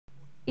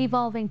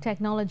Evolving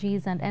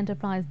Tecknologies and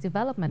Enterprise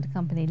Development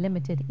Company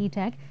Limited,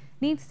 eTECK,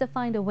 needs to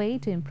find a way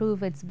to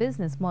improve its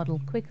business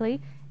model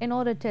quickly in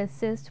order to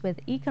assist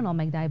with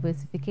economic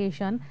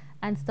diversification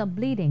and stop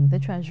bleeding the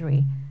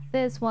Treasury.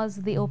 This was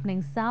the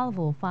opening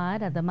salvo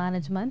fired at the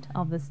management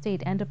of the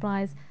state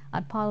enterprise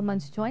at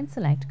Parliament's Joint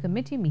Select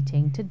Committee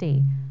meeting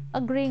today.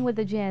 Agreeing with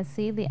the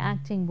JSC, the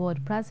acting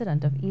board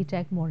president of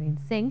eTECK, Maureen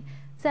Singh,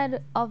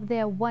 said of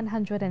their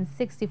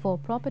 164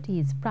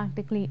 properties,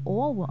 practically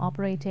all were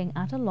operating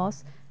at a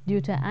loss due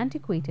to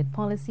antiquated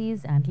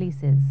policies and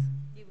leases.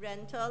 The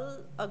rental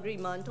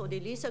agreement or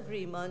the lease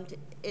agreement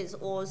is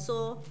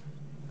also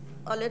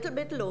a little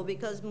bit low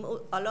because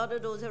a lot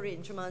of those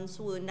arrangements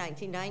were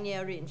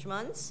 99-year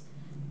arrangements.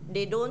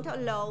 They don't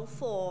allow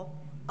for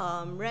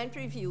rent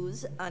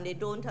reviews and they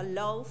don't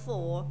allow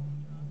for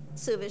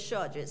service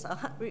charges.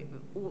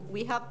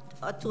 We have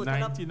a total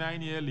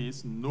 99-year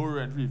lease, no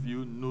rent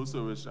review, no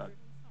service charge.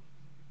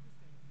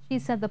 She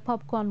said the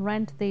popcorn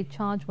rent they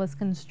charged was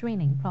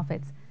constraining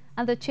profits.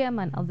 And the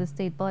chairman of the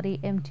state body,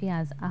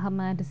 Imtiaz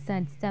Ahmad,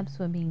 said steps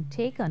were being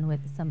taken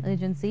with some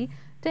urgency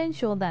to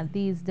ensure that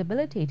these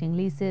debilitating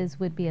leases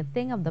would be a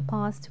thing of the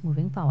past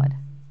moving forward.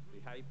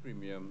 The high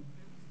premium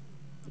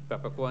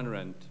peppercorn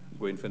rent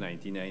going for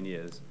 99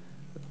 years.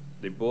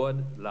 The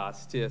board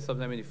last year,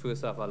 sometime in the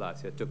first half of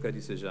last year, took a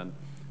decision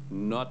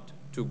not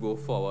to go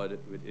forward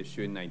with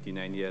issuing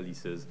 99-year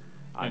leases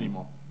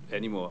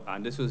anymore.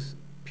 And this was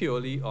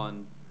purely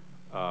on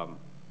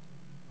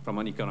from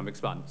an economic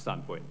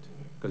standpoint,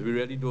 because we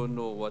really don't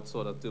know what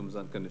sort of terms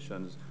and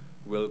conditions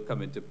will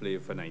come into play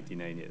for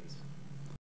 99 years.